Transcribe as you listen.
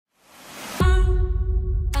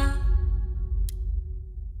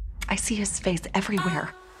I see his face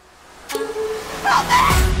everywhere.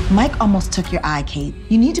 Mike almost took your eye, Kate.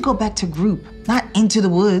 You need to go back to group, not into the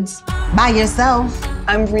woods, by yourself.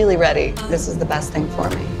 I'm really ready. This is the best thing for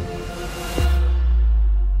me.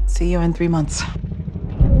 See you in 3 months.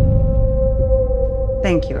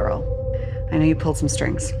 Thank you, Earl. I know you pulled some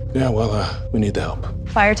strings. Yeah, well, we need the help.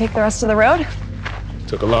 Fire take the rest of the road?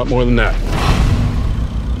 Took a lot more than that.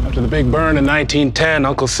 After the big burn in 1910,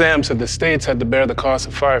 Uncle Sam said the states had to bear the cost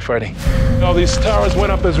of firefighting. All these towers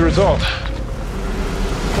went up as a result.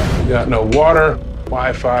 You got no water,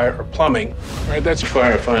 Wi-Fi, or plumbing. Right, that's your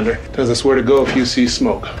fire finder. Tells us where to go if you see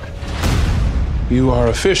smoke. You are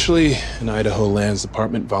officially an Idaho Lands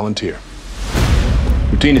Department volunteer.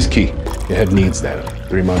 Routine is key. Your head needs that.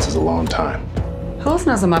 3 months is a long time. Who else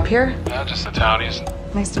knows I'm up here? Just the townies.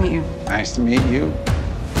 Nice to meet you. Nice to meet you.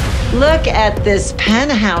 Look at this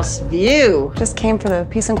penthouse view. Just came for the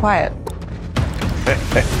peace and quiet.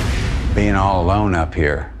 Being all alone up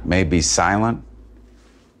here may be silent,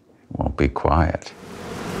 won't be quiet.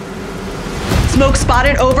 Smoke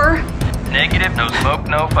spotted, over. Negative, no smoke,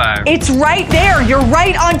 no fire. It's right there. You're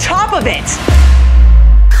right on top of it.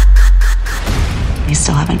 We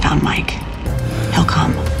still haven't found Mike. He'll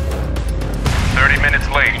come. 30 minutes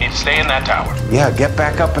late. You need to stay in that tower. Yeah, get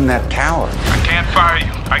back up in that tower. I can't fire you.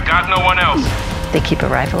 I got no one else. They keep a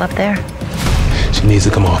rifle up there? She needs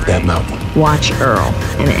to come off that mountain. Watch Earl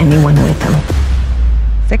and anyone with him.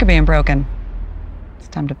 Sick of being broken. It's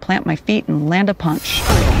time to plant my feet and land a punch.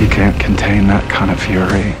 You can't contain that kind of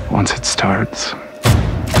fury once it starts.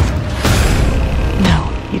 No,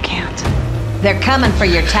 you can't. They're coming for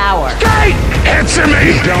your tower. Hey! Answer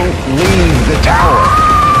me! Don't leave the tower.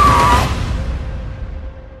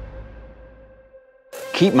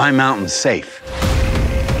 Keep my mountain safe.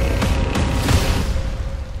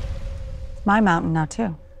 It's my mountain now,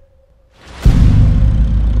 too.